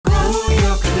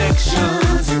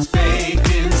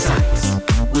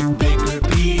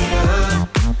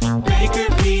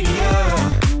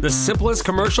simplest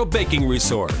commercial baking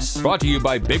resource. Brought to you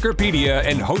by Bakerpedia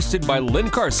and hosted by Lynn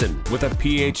Carson with a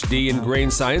PhD in grain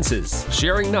sciences,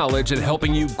 sharing knowledge and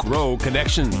helping you grow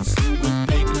connections. With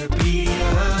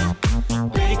Bakerpedia,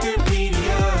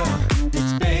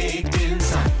 it's baked in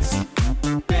science.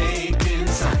 Baked in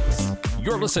science.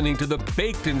 You're listening to the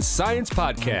Baked in Science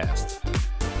podcast.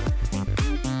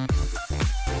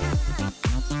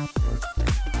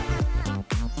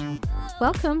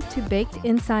 Welcome to Baked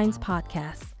in Science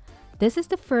podcast. This is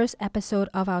the first episode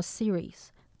of our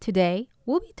series. Today,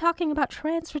 we'll be talking about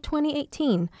trends for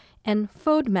 2018 and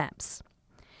FODMAPS.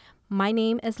 My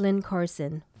name is Lynn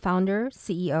Carson, founder,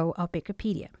 CEO of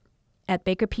Bakerpedia. At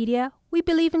Bakerpedia, we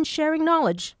believe in sharing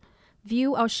knowledge.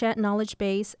 View our shared knowledge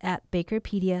base at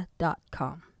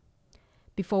bakerpedia.com.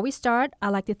 Before we start, I'd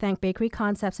like to thank Bakery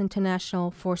Concepts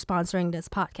International for sponsoring this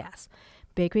podcast.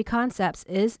 Bakery Concepts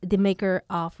is the maker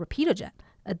of Rapidojet,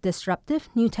 a disruptive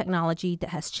new technology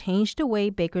that has changed the way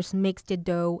bakers mix their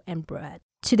dough and bread.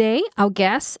 Today, our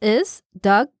guest is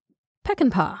Doug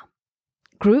Peckinpah,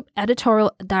 Group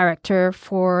Editorial Director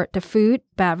for the Food,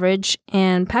 Beverage,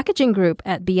 and Packaging Group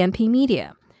at BNP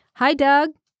Media. Hi,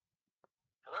 Doug.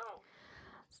 Hello.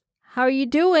 How are you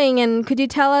doing? And could you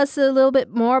tell us a little bit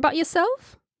more about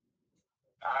yourself?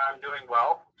 I'm doing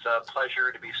well. It's a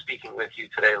pleasure to be speaking with you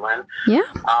today, Lynn.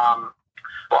 Yeah.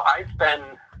 Well, I've been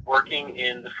working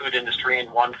in the food industry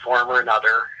in one form or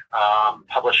another,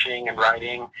 publishing and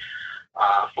writing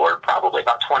for probably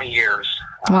about 20 years.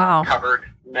 Wow. Covered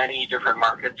many different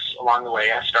markets along the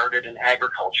way. I started in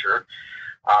agriculture,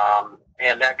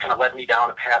 and that kind of led me down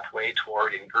a pathway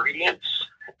toward ingredients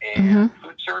and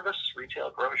food service, retail,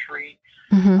 grocery,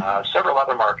 several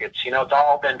other markets. You know, it's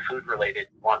all been food related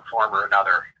in one form or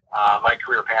another. My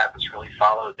career path has really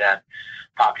followed that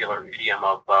popular idiom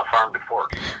of farm to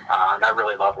fork, and I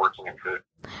really love working in food.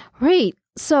 Great.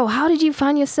 So how did you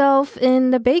find yourself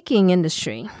in the baking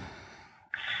industry?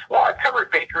 Well, I've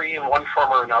covered bakery in one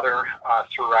form or another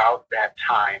throughout that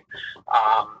time.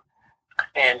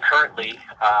 And currently,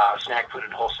 Snack Food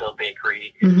and Wholesale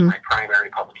Bakery is my primary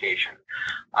publication.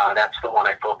 That's the one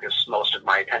I focus most of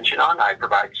my attention on. I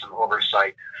provide some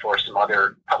oversight for some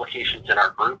other publications in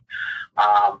our group.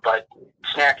 But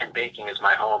snack and baking is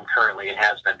my home currently and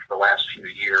has been for the last few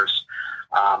years.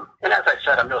 And as I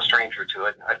said, I'm no stranger to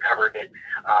it. I've covered it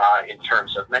in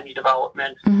terms of menu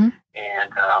development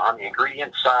and on the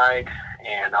ingredient side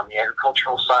and on the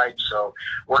agricultural side. So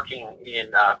working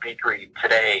in bakery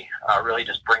today really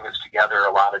just brings together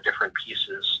a lot of different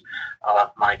pieces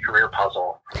of my career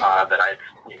puzzle that I've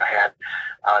had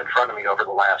in front of me over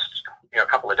the last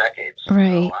couple of decades.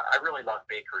 Right. So I really love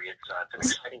bakery. It's an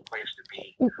exciting place to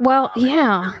be. Well,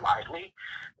 yeah. It's very lively.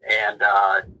 And,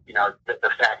 the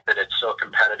fact that it's so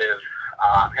competitive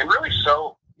and really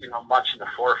so, much in the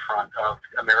forefront of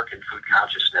American food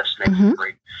consciousness makes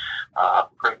it a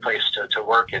great place to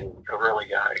work and a really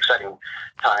exciting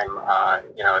time,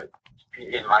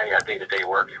 in my day-to-day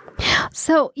work.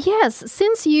 So, yes,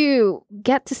 since you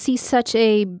get to see such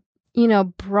a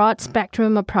broad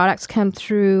spectrum of products come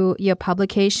through your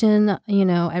publication,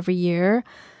 every year,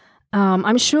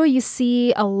 I'm sure you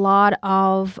see a lot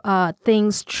of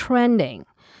things trending.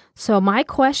 So my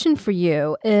question for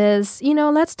you is,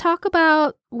 let's talk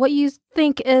about what you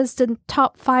think is the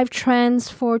top 5 trends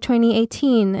for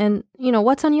 2018 and,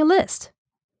 what's on your list?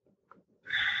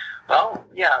 Well,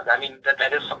 yeah, I mean,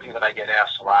 that is something that I get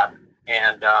asked a lot.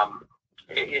 And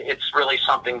it's really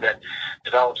something that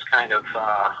develops kind of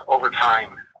over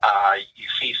time. You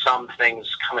see some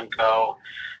things come and go,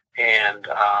 and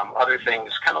other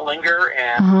things kind of linger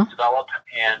and develop,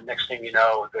 and next thing you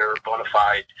know, they're bona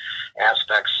fide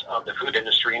aspects of the food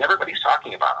industry, and everybody's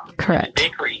talking about them. Correct. In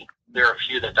bakery, there are a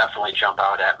few that definitely jump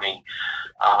out at me.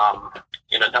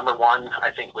 Number one,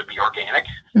 I think, would be organic.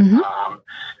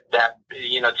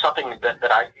 It's something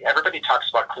that everybody talks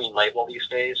about clean label these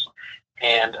days.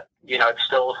 And, it's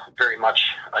still very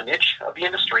much a niche of the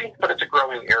industry, but it's a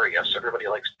growing area, so everybody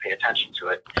likes to pay attention to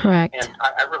it. Correct. And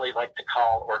I really like to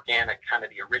call organic kind of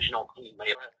the original clean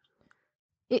label.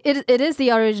 It is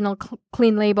the original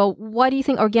clean label. Why do you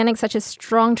think organic is such a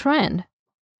strong trend?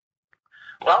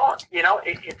 Well,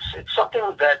 it's something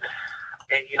that,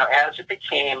 as it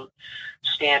became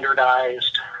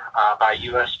standardized by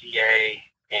USDA,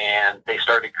 and they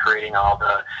started creating all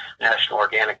the National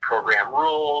Organic Program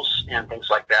rules and things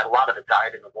like that. A lot of it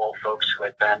died in the wool. Folks who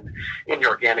had been in the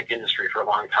organic industry for a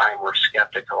long time were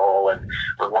skeptical and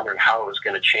were wondering how it was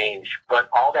going to change. But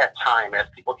all that time, as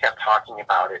people kept talking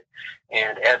about it,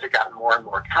 and as it got more and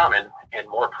more common and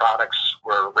more products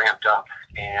were ramped up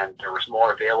and there was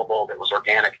more available that was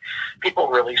organic, people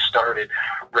really started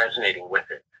resonating with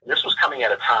it. this was coming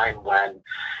at a time when,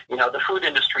 the food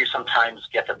industry sometimes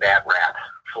gets a bad rap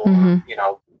for,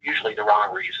 usually the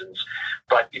wrong reasons.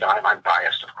 But, I'm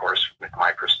biased, of course, with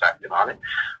my perspective on it.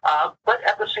 But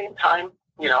at the same time,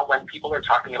 when people are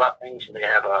talking about things and they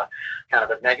have a kind of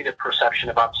a negative perception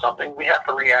about something, we have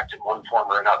to react in one form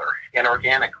or another. And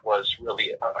organic was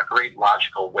really a great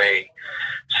logical way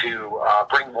to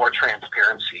bring more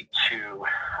transparency to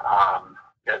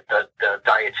the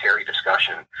dietary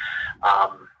discussion.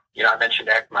 I mentioned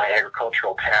my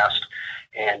agricultural past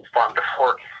and farm to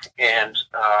fork, and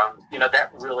that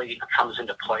really comes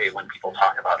into play when people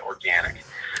talk about organic.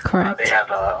 Correct. They have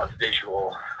a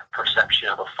visual perception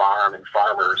of a farm and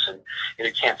farmers, and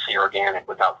you can't see organic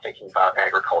without thinking about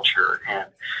agriculture, and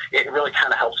it really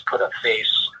kind of helps put a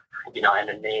face and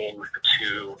a name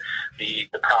to the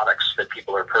products that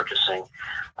people are purchasing.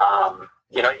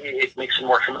 It makes it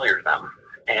more familiar to them,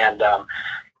 and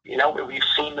we've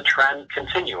seen the trend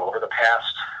continue over the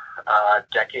past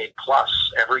decade plus.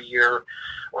 Every year,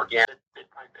 organic.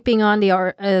 Creeping on the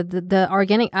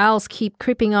organic aisles keep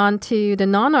creeping on to the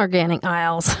non-organic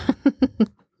aisles.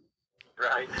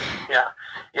 Right. Yeah.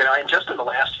 And just in the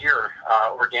last year,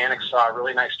 organic saw a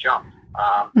really nice jump.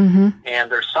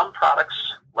 And there's some products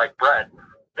like bread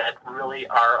that really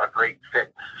are a great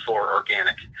fit for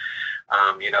organic.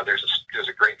 There's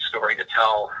a great story to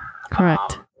tell.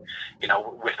 Correct.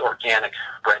 With organic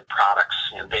bread products,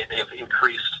 and they've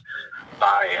increased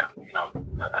by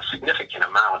a significant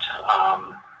amount.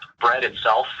 Bread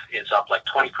itself is up like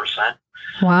 20%.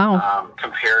 Wow.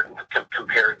 Compared to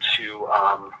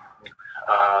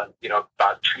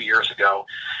about 2 years ago,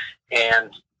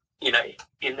 and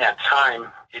in that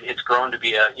time, it's grown to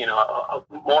be a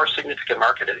more significant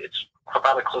market. It's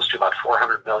probably close to about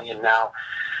 400 million now,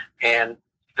 and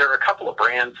there are a couple of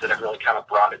brands that have really kind of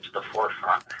brought it to the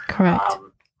forefront. Correct.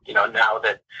 Now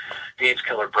that Dave's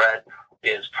Killer Bread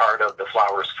is part of the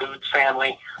Flowers Foods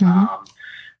family,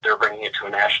 they're bringing it to a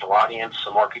national audience,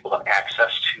 so more people have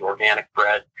access to organic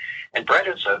bread. And bread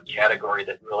is a category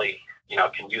that really,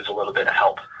 can use a little bit of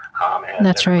help. As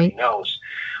That's everybody right. knows,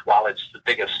 while it's the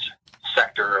biggest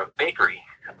sector of bakery,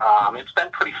 it's been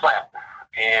pretty flat.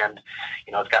 And,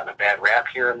 it's gotten a bad rap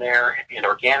here and there. And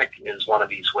organic is one of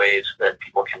these ways that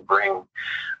people can bring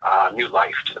new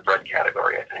life to the bread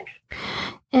category, I think.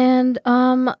 And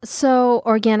so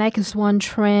organic is one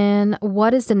trend.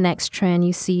 What is the next trend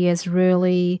you see as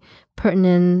really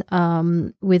pertinent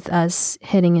with us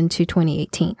heading into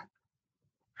 2018?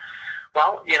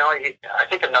 Well, I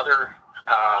think another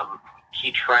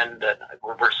key trend that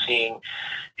we're seeing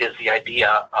is the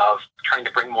idea of trying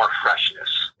to bring more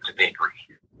freshness to bakery.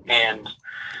 And,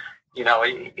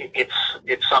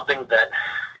 it's something that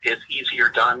is easier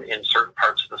done in certain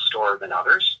parts of the store than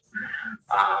others.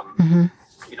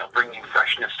 Bringing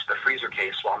freshness to the freezer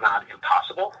case, while not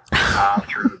impossible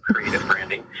through creative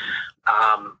branding,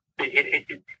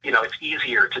 it's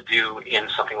easier to do in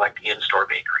something like the in-store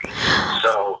bakery.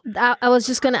 So I was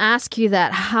just going to ask you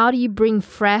that. How do you bring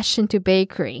fresh into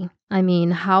bakery? I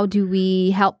mean, how do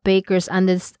we help bakers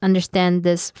understand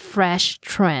this fresh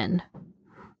trend?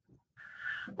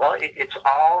 Well, it's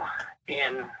all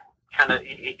in kind of,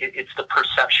 it's the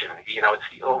perception, it's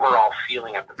the overall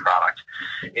feeling of the product.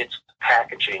 It's the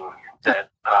packaging that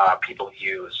people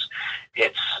use.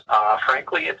 It's,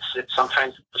 frankly, it's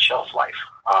sometimes the shelf life.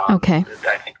 Okay.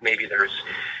 I think maybe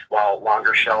while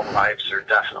longer shelf lives are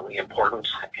definitely important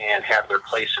and have their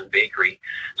place in bakery,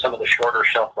 some of the shorter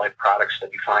shelf life products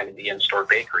that you find in the in-store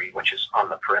bakery, which is on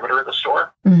the perimeter of the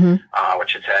store,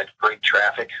 which has had great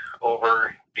traffic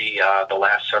over the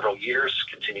last several years,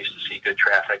 continues to see good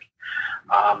traffic.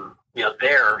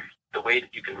 The way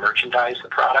that you can merchandise the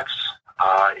products,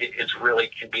 it's really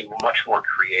can be much more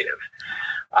creative.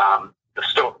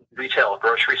 The retail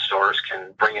grocery stores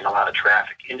can bring in a lot of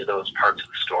traffic into those parts of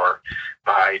the store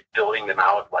by building them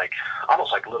out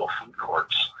almost like little food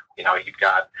courts. You've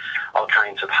got all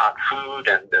kinds of hot food,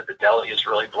 and the deli is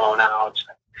really blown out.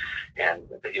 And,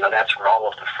 that's where all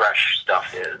of the fresh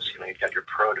stuff is. You've got your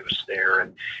produce there.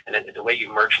 And then the way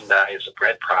you merchandise a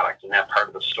bread product in that part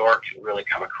of the store can really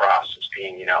come across as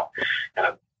being, kind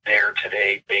of there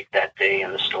today, baked that day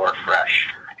in the store fresh.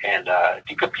 And I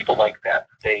think that people like that.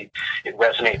 It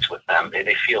resonates with them.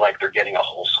 They feel like they're getting a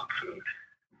wholesome food.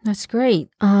 That's great.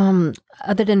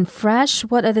 Other than fresh,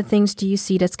 what other things do you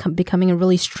see that's becoming a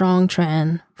really strong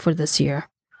trend for this year?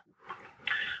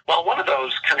 Well, one of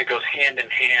those kind of goes hand in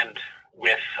hand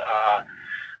with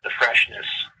the freshness,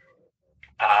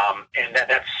 and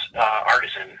that's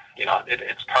artisan.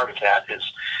 It's part of that is,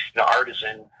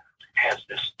 artisan has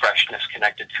this freshness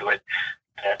connected to it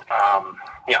that,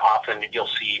 often you'll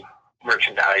see,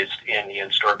 merchandised in the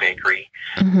in-store bakery,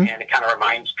 and it kind of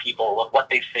reminds people of what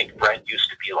they think bread used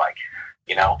to be like.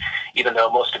 Even though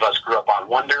most of us grew up on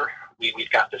Wonder, we've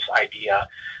got this idea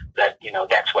that,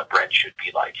 that's what bread should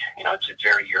be like. It's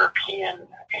very European,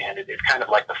 and it's kind of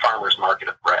like the farmer's market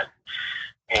of bread.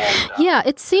 And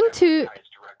it seemed to ties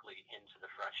directly into the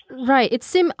freshness. Right. It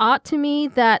seemed odd to me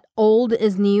that old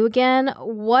is new again.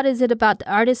 What is it about the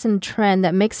artisan trend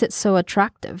that makes it so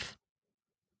attractive?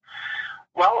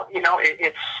 Well,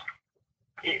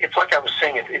 it's like I was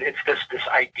saying, it's this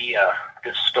idea,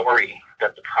 this story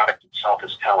that the product itself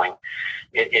is telling.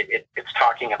 It's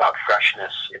talking about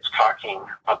freshness. It's talking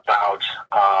about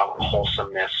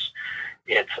wholesomeness.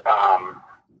 It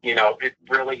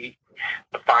really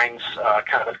defines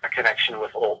kind of a connection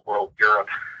with old world Europe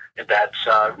that's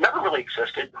never really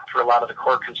existed for a lot of the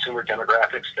core consumer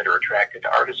demographics that are attracted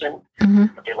to artisan.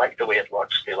 But they like the way it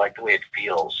looks. They like the way it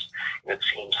feels. It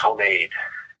seems homemade.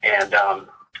 And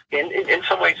in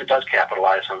some ways, it does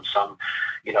capitalize on some,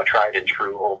 tried and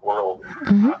true old world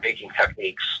baking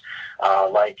techniques,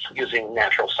 like using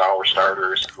natural sour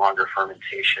starters and longer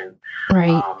fermentation.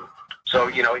 Right. So,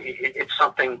 it's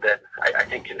something that I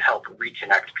think can help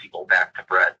reconnect people back to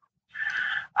bread.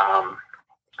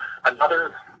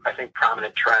 Another, I think,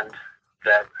 prominent trend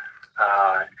that,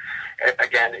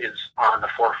 again, is on the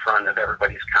forefront of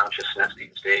everybody's consciousness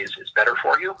these days is better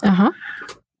for you.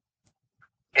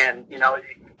 And,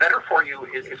 better for you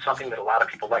is something that a lot of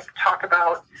people like to talk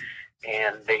about,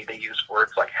 and they use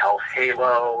words like health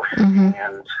halo,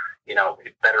 and,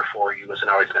 better for you isn't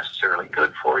always necessarily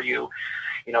good for you.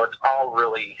 It's all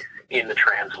really in the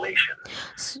translation.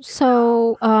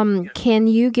 So, can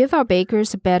you give our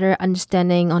bakers a better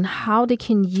understanding on how they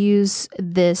can use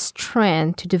this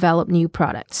trend to develop new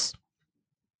products?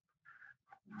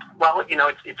 Well,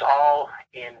 it's all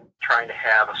in trying to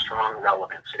have a strong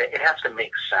relevance. It has to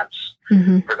make sense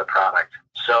for the product.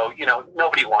 So,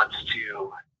 nobody wants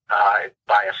to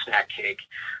buy a snack cake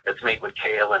that's made with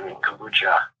kale and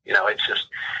kombucha. It's just,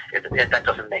 that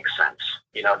doesn't make sense.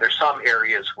 There's some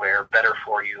areas where better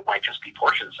for you might just be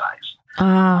portion size.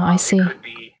 I see. It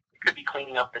could be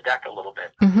cleaning up the deck a little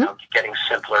bit, getting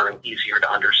simpler and easier to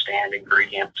understand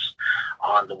ingredients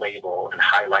on the label and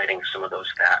highlighting some of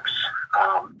those facts.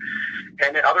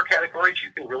 And in other categories,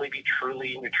 you can really be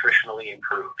truly nutritionally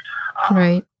improved.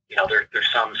 Right.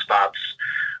 There's some spots.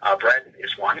 Bread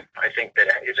is one. I think that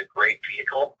is a great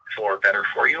vehicle for better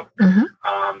for you,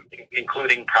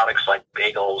 including products like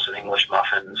bagels and English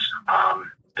muffins.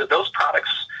 Those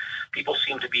products, people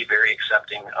seem to be very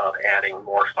accepting of adding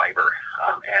more fiber,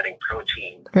 adding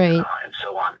protein, and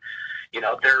so on.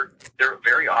 They're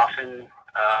very often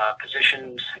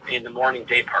positioned in the morning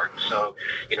day part. So,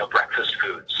 breakfast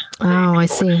foods. I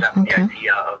see. The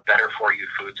idea of better for you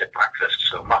foods at breakfast.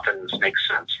 So muffins make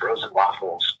sense. Frozen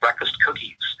waffles, breakfast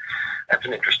cookies. That's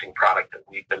an interesting product that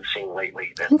we've been seeing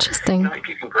lately. That, interesting. If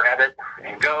you can grab it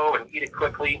and go and eat it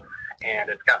quickly, and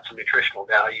it's got some nutritional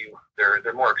value,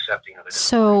 they're more accepting of it.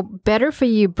 So, better for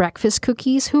you breakfast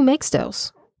cookies. Who makes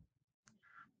those?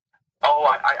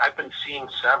 Oh, I've been seeing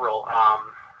several.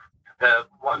 The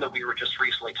one that we were just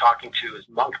recently talking to is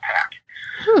Monk Pack.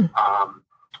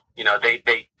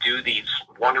 They do these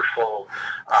wonderful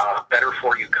better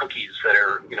for you cookies that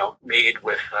are, made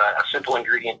with a simple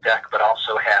ingredient deck, but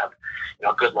also have,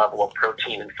 a good level of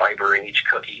protein and fiber in each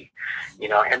cookie,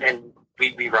 and then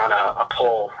we run a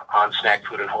poll on Snack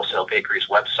Food and Wholesale Bakery's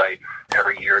website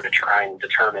every year to try and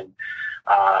determine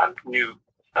new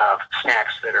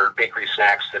bakery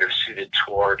snacks that are suited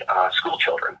toward school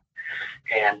children.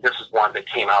 And this is one that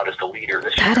came out as the leader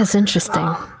this year. That is interesting.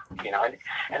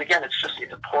 And again, it's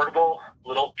a portable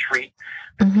little treat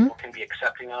that people can be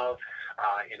accepting of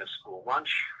in a school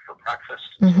lunch, for breakfast,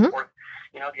 and so forth.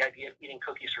 The idea of eating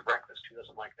cookies for breakfast, who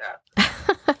doesn't like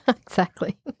that?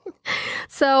 Exactly.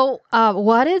 So,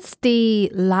 what is the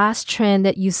last trend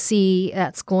that you see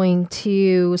that's going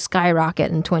to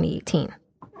skyrocket in 2018?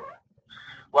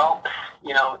 Well,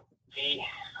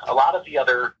 a lot of the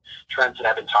other trends that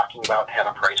I've been talking about have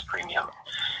a price premium.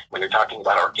 When you're talking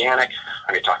about organic,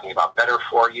 when you're talking about better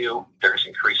for you, there's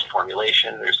increased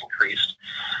formulation, there's increased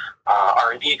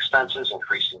R&D expenses,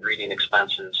 increased ingredient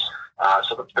expenses.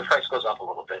 So the price goes up a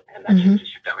little bit, and that changes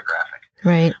your demographic.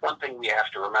 Right. One thing we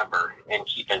have to remember and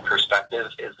keep in perspective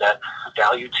is that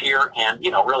value tier and,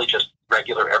 really just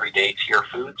regular everyday tier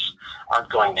foods aren't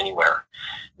going anywhere.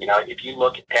 If you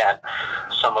look at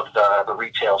some of the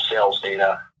retail sales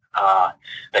data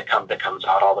that comes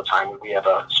out all the time, we have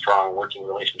a strong working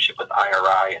relationship with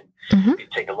IRI, and we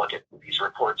take a look at these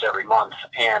reports every month.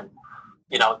 And,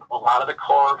 a lot of the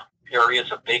core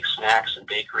areas of baked snacks and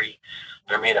bakery.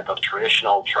 They're made up of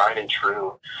traditional, tried and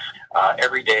true,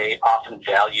 everyday, often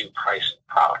value-priced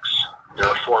products. They're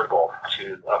affordable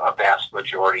to a vast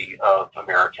majority of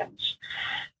Americans.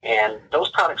 And those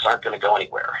products aren't going to go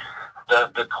anywhere.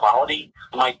 The quality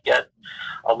might get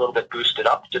a little bit boosted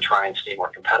up to try and stay more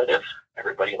competitive.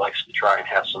 Everybody likes to try and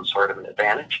have some sort of an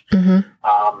advantage.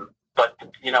 But,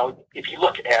 if you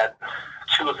look at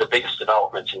two of the biggest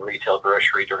developments in retail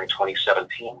grocery during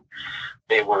 2017,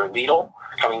 they were Lidl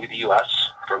coming to the U.S.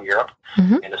 from Europe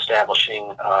and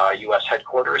establishing U.S.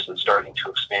 headquarters and starting to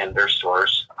expand their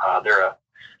stores. They're a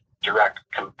direct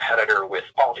competitor with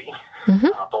Aldi,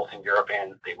 both in Europe,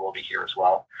 and they will be here as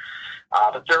well.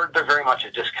 But they're very much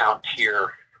a discount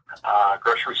tier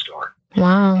grocery store.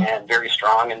 Wow. And very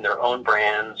strong in their own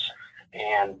brands.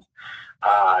 And,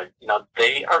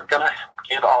 they are going to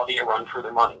give Aldi a run for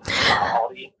their money.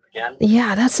 Aldi, again.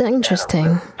 Yeah, that's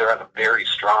interesting. They're at a very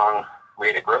strong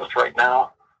rate of growth right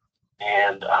now.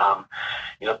 And,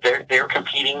 they're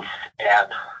competing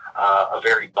at a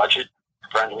very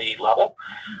budget-friendly level.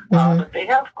 But they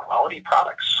have quality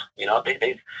products.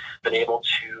 They've been able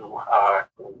to,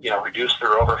 reduce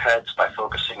their overheads by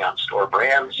focusing on store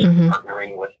brands,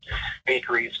 partnering with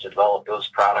bakeries to develop those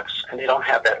products, and they don't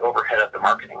have that overhead of the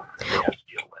marketing they have to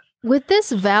deal with. With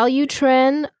this value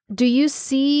trend, do you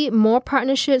see more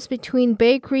partnerships between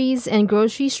bakeries and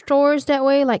grocery stores that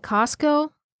way, like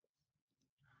Costco?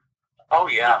 Oh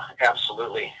yeah,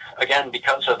 absolutely. Again,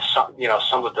 because of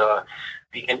some of the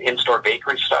in-store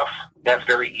bakery stuff, that's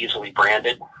very easily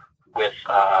branded with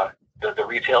the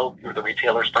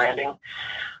retailer's branding.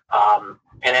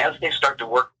 And as they start to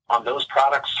work on those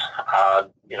products,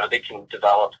 they can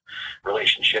develop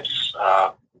relationships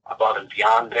above and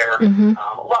beyond there.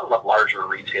 A lot of larger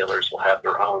retailers will have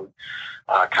their own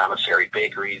commissary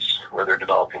bakeries where they're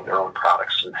developing their own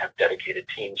products and have dedicated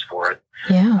teams for it.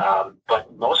 Yeah.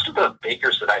 But most of the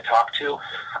bakers that I talk to,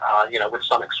 with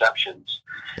some exceptions,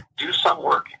 do some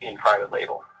work in private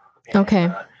label. And,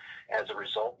 Okay. As a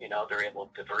result, they're able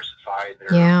to diversify their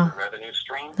revenue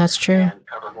stream. That's true. And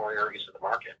cover more areas of the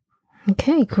market.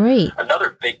 Okay, great.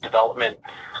 Another big development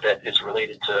that is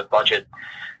related to budget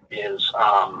is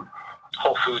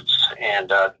Whole Foods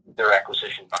and their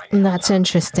acquisition by Amazon. That's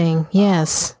interesting.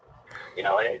 Yes.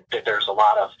 There's a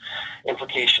lot of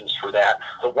implications for that.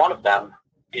 But one of them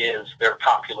is their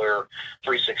popular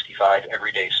 365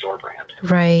 everyday store brand.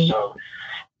 Right. So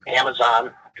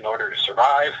Amazon, in order to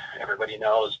survive, everybody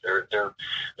knows their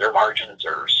margins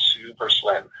are super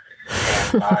slim.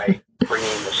 And by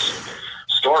bringing this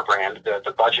store brand,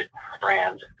 the budget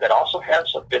brand, that also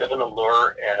has a bit of an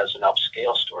allure as an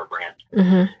upscale store brand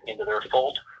into their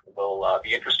fold, will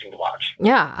be interesting to watch.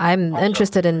 Yeah, I'm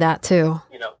interested in that too.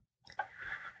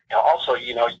 Also,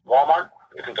 Walmart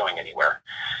isn't going anywhere.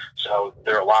 So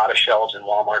there are a lot of shelves in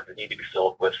Walmart that need to be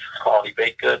filled with quality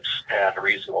baked goods at a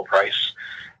reasonable price,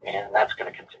 and that's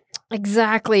going to continue.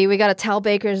 Exactly. We got to tell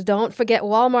bakers, don't forget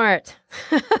Walmart.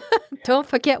 Don't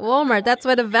forget Walmart. That's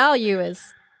where the value is.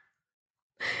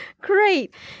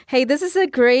 Great. Hey, this is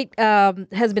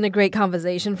has been a great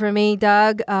conversation for me,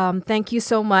 Doug. Thank you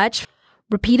so much.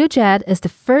 Rapido-Jet is the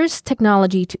first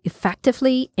technology to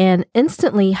effectively and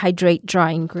instantly hydrate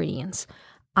dry ingredients.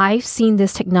 I've seen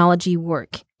this technology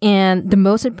work, and the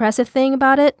most impressive thing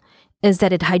about it is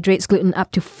that it hydrates gluten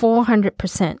up to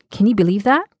 400%. Can you believe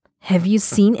that? Have you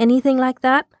seen anything like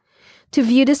that? To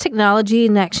view this technology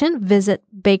in action, visit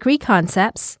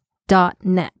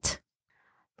bakeryconcepts.net.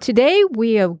 Today,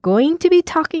 we are going to be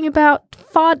talking about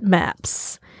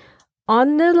FODMAPS.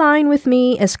 On the line with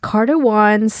me is Carter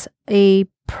Wands, a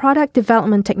product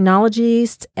development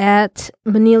technologist at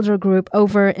Manildra Group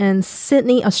over in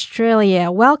Sydney, Australia.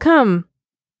 Welcome,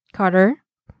 Carter.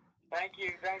 Thank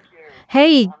you.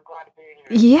 Hey, I'm glad to be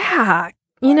here.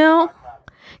 yeah,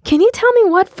 can you tell me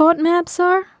what FODMAPs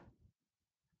are?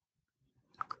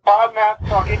 FODMAPS,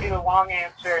 I'll give you the long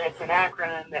answer. It's an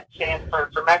acronym that stands for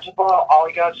fermentable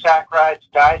oligosaccharides,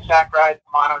 disaccharides,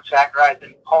 monosaccharides,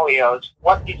 and polyols.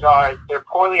 What these are is they're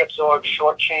poorly absorbed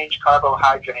short-chain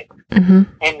carbohydrates in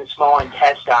the small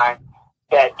intestine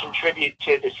that contribute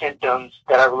to the symptoms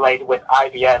that are related with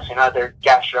IBS and other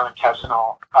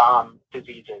gastrointestinal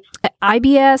diseases.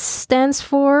 IBS stands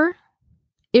for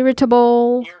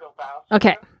irritable... Irritable bowel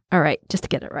Okay. All right. Just to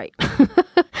get it right.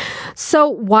 So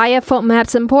why are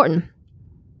FODMAPs important?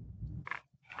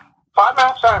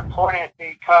 FODMAPs are important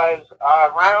because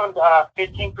around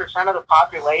 15% of the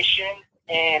population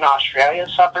in Australia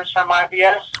suffers from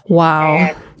IBS. Wow.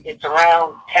 And it's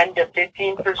around 10 to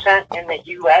 15% in the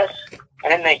U.S.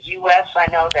 And in the U.S., I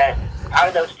know that out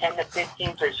of those 10 to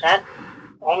 15%,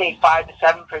 only 5 to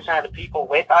 7% of the people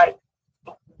with 5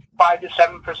 to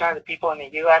 7% of the people in the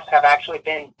U.S. have actually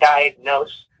been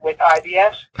diagnosed with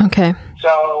IBS. Okay.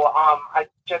 So I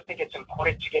just think it's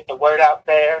important to get the word out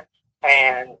there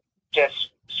and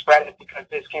just spread it, because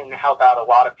this can help out a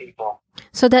lot of people.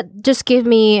 So that just gave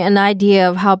me an idea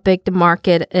of how big the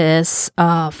market is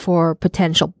for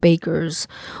potential bakers.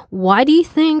 Why do you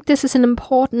think this is an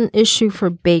important issue for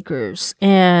bakers?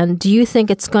 And do you think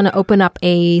it's going to open up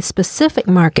a specific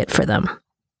market for them?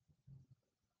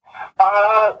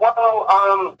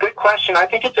 Good question. I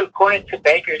think it's important to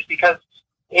bakers because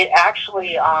it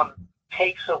actually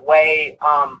takes away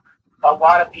a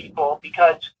lot of people,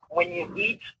 because when you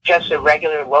eat just a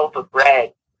regular loaf of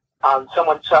bread,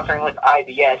 someone suffering with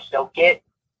IBS, they'll get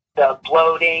the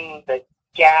bloating, the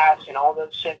gas, and all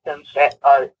those symptoms that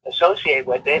are associated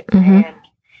with it. Mm-hmm.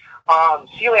 And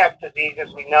celiac disease,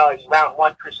 as we know, is around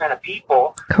 1% of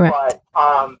people. Correct.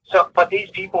 But these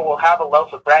people will have a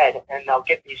loaf of bread and they'll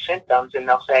get these symptoms and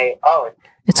they'll say, "Oh,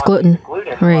 it's gluten."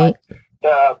 Right. But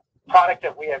the product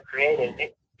that we have created,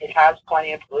 it has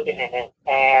plenty of gluten in it,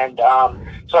 and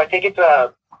so I think it's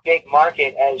a big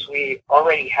market, as we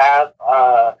already have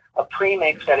a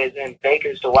premix that is in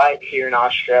Baker's Delight here in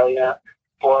Australia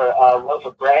for a loaf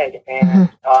of bread,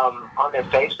 and on their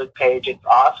Facebook page, it's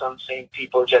awesome seeing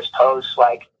people just post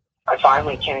like, "I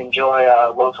finally can enjoy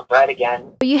a loaf of bread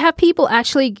again." You have people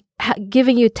actually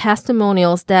giving you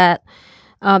testimonials that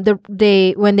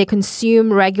when they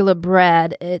consume regular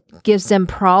bread, it gives them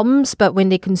problems, but when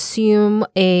they consume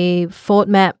a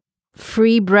FODMAP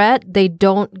free bread, they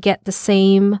don't get the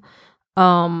same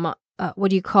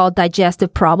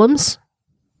digestive problems.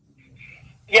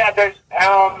 Yeah,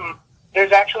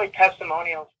 there's actually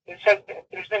testimonials. It says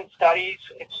there's been studies.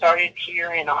 It started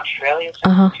here in Australia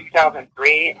since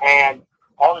 2003, and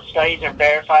all the studies are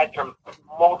verified from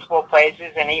multiple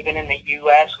places, and even in the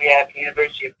U.S. we have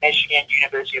University of Michigan,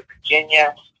 University of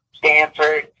Virginia,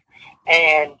 Stanford,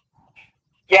 and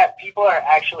yeah, people are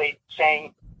actually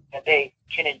saying that they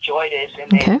can enjoy this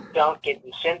and they don't get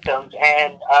the symptoms.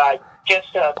 And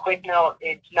just a quick note,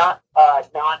 it's not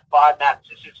non-FODMAPs.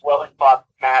 This is low in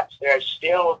FODMAPs. There are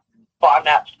still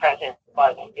FODMAPs present,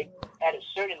 but at a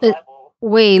certain level.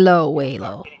 Way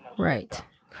low. Right.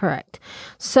 Correct.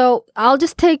 So I'll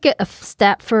just take it a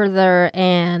step further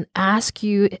and ask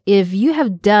you if you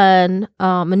have done,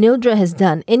 Manildra has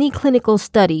done any clinical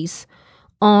studies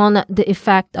on the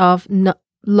effect of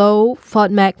low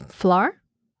FODMAP flour?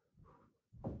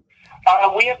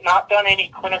 We have not done any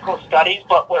clinical studies,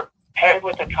 but we're paired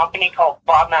with a company called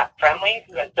FODMAP Friendly,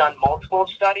 who has done multiple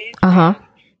studies.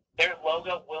 Their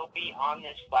logo will be on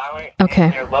this flour. Okay.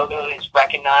 And their logo is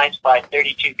recognized by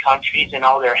 32 countries and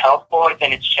all their health boards,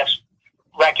 and it's just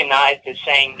recognized as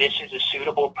saying this is a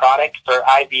suitable product for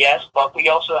IBS. But we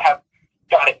also have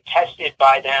got it tested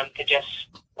by them to just,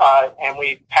 and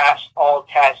we passed all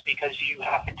tests, because you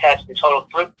have to test the total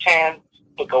fructan,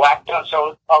 the galactose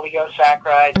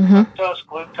oligosaccharides, fructose,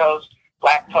 glucose,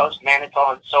 lactose,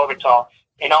 mannitol, and sorbitol.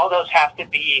 And all those have to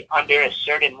be under a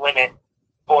certain limit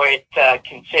for it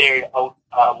considered a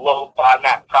low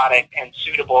FODMAP product and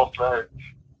suitable for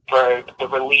the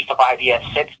relief of IBS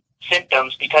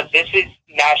symptoms, because this is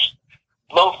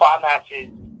low FODMAPs is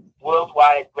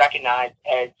worldwide recognized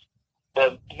as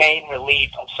the main relief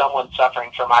of someone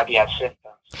suffering from IBS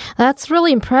symptoms. That's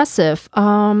really impressive.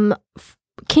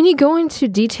 Can you go into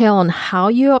detail on how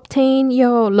you obtain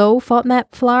your low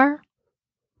FODMAP flour?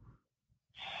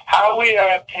 How we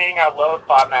are obtaining our low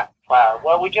FODMAP flour?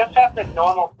 Well, we just have the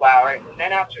normal flour, and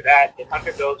then after that, it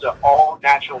undergoes an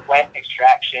all-natural wet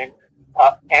extraction,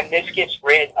 and this gets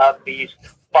rid of these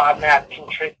FODMAP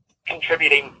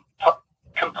contributing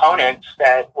components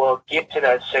that will give to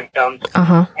those symptoms,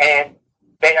 and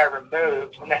they are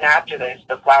removed. And then after this,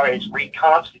 the flour is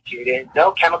reconstituted.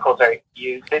 No chemicals are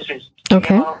used. This is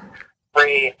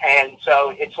GMO-free, and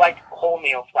so it's like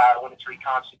wholemeal flour when it's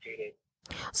reconstituted.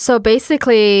 So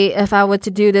basically, if I were to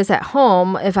do this at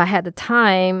home, if I had the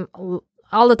time,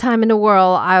 all the time in the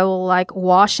world, I will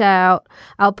wash out.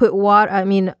 I'll put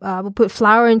we'll put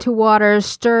flour into water,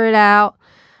 stir it out,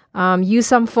 use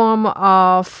some form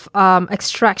of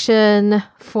extraction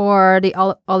for the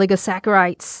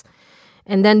oligosaccharides,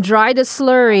 and then dry the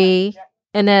slurry,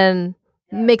 and then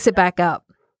mix it back up.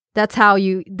 That's how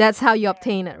you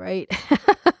obtain it, right?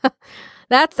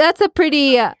 That's a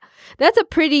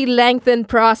pretty lengthened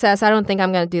process. I don't think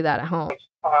I'm going to do that at home.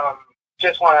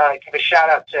 Just want to give a shout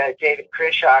out to David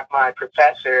Krishock, my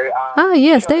professor.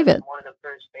 Yes, David. One of the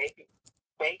first baking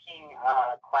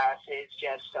classes,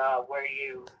 just where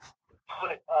you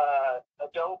put a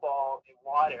dough ball in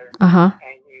water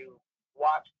and you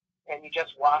watch and you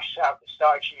just wash out the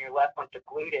starch, and you're left with the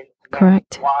gluten, and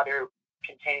Correct. water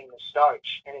containing the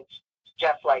starch, and it's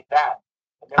just like that.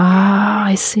 And then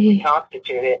I we see.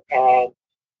 constitute it, and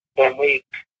then we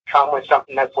come with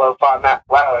something that's low FODMAP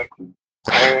flour.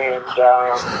 And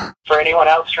for anyone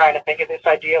else trying to think of this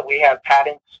idea, we have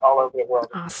patents all over the world.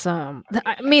 Awesome.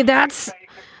 I mean, that's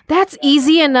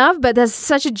easy enough, but that's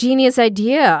such a genius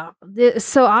idea. It's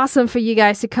so awesome for you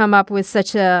guys to come up with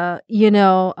such a,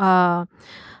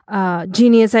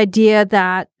 genius idea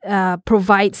that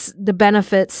provides the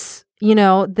benefits,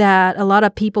 that a lot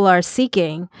of people are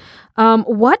seeking.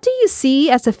 What do you see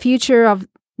as the future of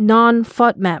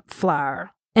non-FODMAP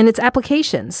flour and its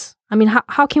applications? I mean,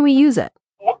 how can we use it?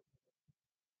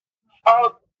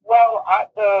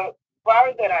 The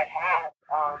flour that I have,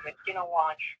 it's going to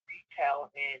launch retail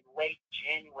in late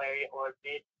January or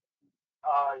the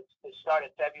start of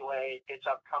February this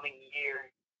upcoming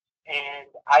year. And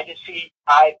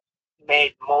I've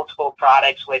made multiple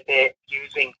products with it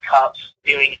using cups,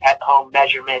 doing at-home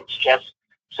measurements just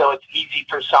so it's easy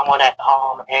for someone at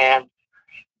home. And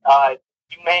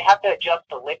you may have to adjust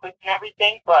the liquids and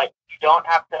everything, but you don't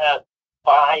have to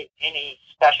buy any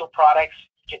special products.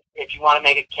 If you want to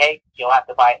make a cake, you'll have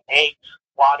to buy eggs,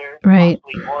 water,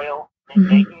 possibly oil, and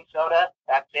baking soda.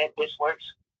 That's it. This works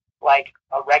like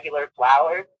a regular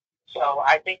flour. So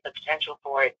I think the potential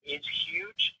for it is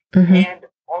huge. And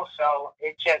also,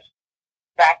 it just,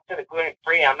 back to the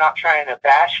gluten-free, I'm not trying to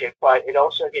bash it, but it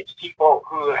also gets people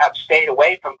who have stayed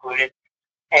away from gluten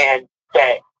and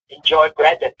that enjoy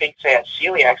bread that thinks they have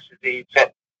celiac disease,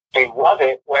 that they love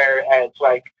it, whereas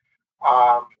like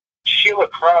Sheila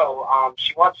Crow,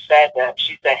 she once said that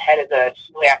she's the head of the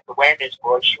Celiac Awareness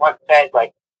Board. She once said,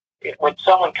 like, when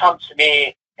someone comes to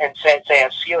me and says they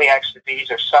have celiac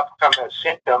disease or suffer from those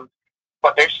symptoms,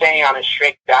 but they're staying on a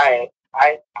strict diet,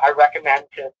 I recommend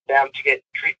to them to get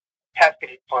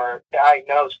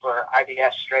diagnosed for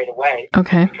IBS straight away.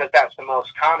 Okay. Because that's the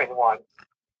most common one.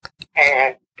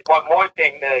 And one more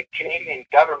thing, the Canadian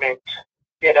government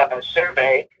did a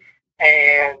survey,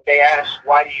 and they asked,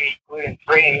 why do you eat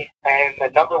gluten-free? And the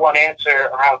number one answer,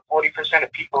 around 40%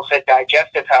 of people said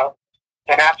digestive health.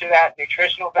 And after that,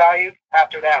 nutritional value.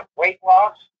 After that, weight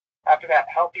loss. After that,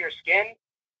 healthier skin.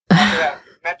 After that,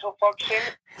 mental function.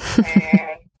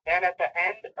 And then at the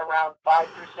end, around 5%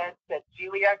 said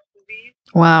celiac disease.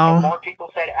 Wow. And more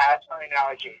people said asthma and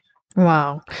allergies.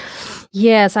 Wow.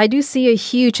 Yes, I do see a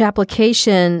huge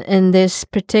application in this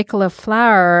particular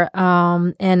flour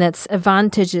and its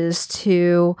advantages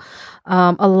to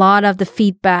a lot of the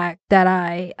feedback that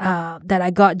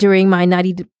I got during my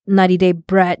 90-day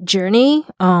bread journey.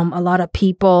 A lot of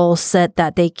people said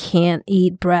that they can't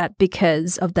eat bread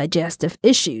because of digestive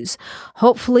issues.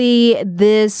 Hopefully,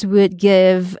 this would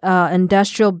give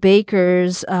industrial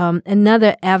bakers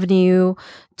another avenue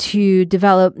to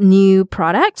develop new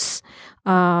products.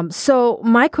 So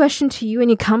my question to you and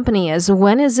your company is,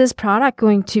 when is this product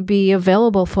going to be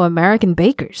available for American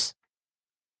bakers?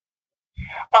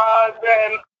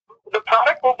 Then the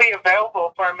product will be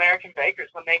available for American bakers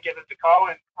when they give us a call,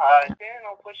 and then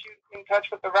I'll put you in touch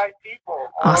with the right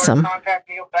people. Awesome. Or contact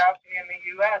Neil Bassey in the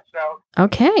U.S. So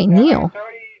Okay, Neil. It's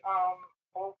already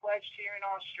full-fledged here in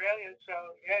Australia, so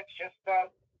yeah, it's just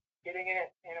getting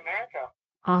it in America.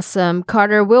 Awesome.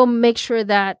 Carter, we'll make sure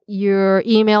that your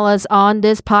email is on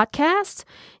this podcast.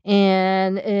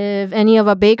 And if any of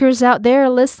our bakers out there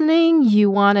listening, you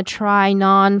want to try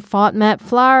non-FODMAP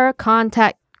flour,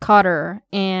 contact Carter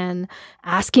and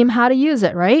ask him how to use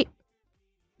it, right?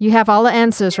 You have all the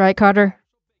answers, right, Carter?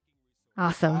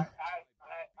 Awesome. I'm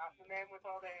the man with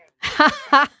all the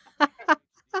answers.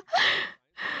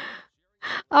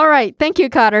 All right. Thank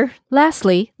you, Carter.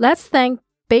 Lastly, let's thank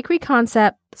Bakery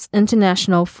Concepts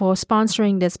International for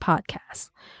sponsoring this podcast.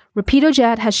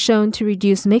 Rapido-Jet has shown to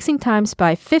reduce mixing times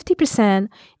by 50%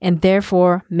 and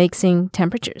therefore mixing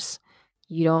temperatures.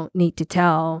 You don't need to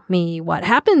tell me what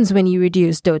happens when you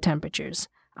reduce dough temperatures.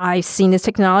 I've seen this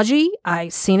technology.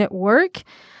 I've seen it work.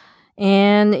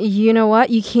 And you know what?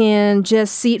 You can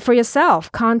just see it for yourself.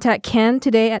 Contact Ken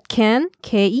today at Ken,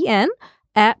 K-E-N,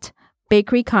 at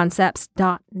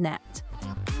bakeryconcepts.net.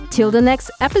 Till the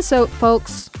next episode,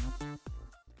 folks.